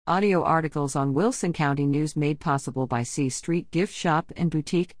Audio articles on Wilson County News made possible by C Street Gift Shop and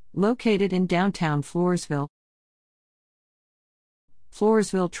Boutique, located in downtown Floresville.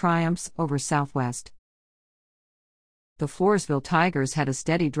 Floresville triumphs over Southwest. The Floresville Tigers had a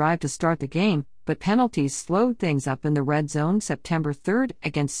steady drive to start the game, but penalties slowed things up in the red zone September 3rd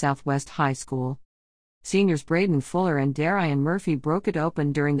against Southwest High School. Seniors Braden Fuller and Darian Murphy broke it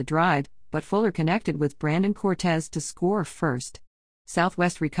open during the drive, but Fuller connected with Brandon Cortez to score first.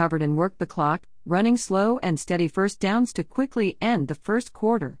 Southwest recovered and worked the clock, running slow and steady first downs to quickly end the first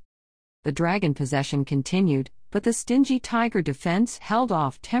quarter. The Dragon possession continued, but the stingy Tiger defense held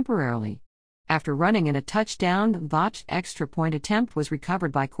off temporarily. After running in a touchdown, the botched extra point attempt was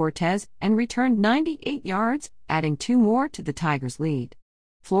recovered by Cortez and returned 98 yards, adding 2 more to the Tigers' lead.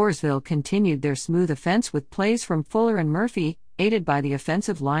 Floresville continued their smooth offense with plays from Fuller and Murphy, aided by the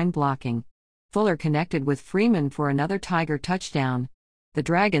offensive line blocking. Fuller connected with Freeman for another Tiger touchdown. The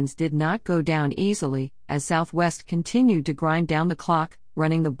Dragons did not go down easily, as Southwest continued to grind down the clock,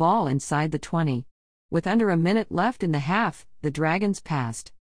 running the ball inside the 20. With under a minute left in the half, the Dragons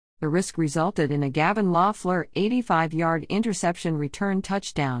passed. The risk resulted in a Gavin Loeffler 85-yard interception return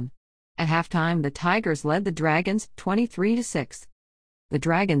touchdown. At halftime, the Tigers led the Dragons 23-6. The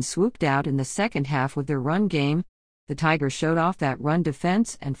Dragons swooped out in the second half with their run game. The Tigers showed off that run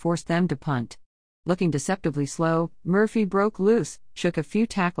defense and forced them to punt. Looking deceptively slow, Murphy broke loose, shook a few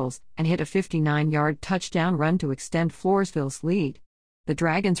tackles, and hit a 59-yard touchdown run to extend Floresville's lead. The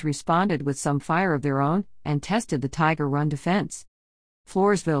Dragons responded with some fire of their own and tested the Tiger run defense.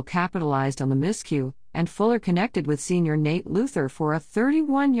 Floresville capitalized on the miscue, and Fuller connected with senior Nate Luther for a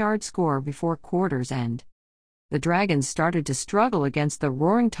 31-yard score before quarter's end. The Dragons started to struggle against the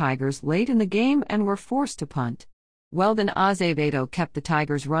roaring Tigers late in the game and were forced to punt. Weldon Azevedo kept the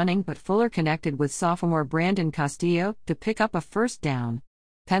Tigers running, but Fuller connected with sophomore Brandon Castillo to pick up a first down.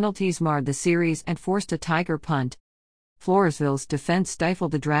 Penalties marred the series and forced a Tiger punt. Floresville's defense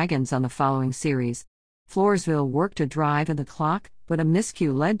stifled the Dragons on the following series. Floresville worked a drive in the clock, but a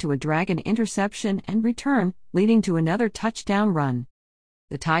miscue led to a Dragon interception and return, leading to another touchdown run.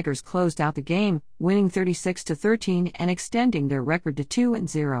 The Tigers closed out the game, winning 36-13 and extending their record to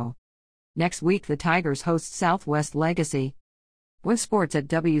 2-0. Next week the Tigers host Southwest Legacy. With sports at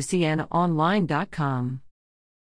WCNonline.com.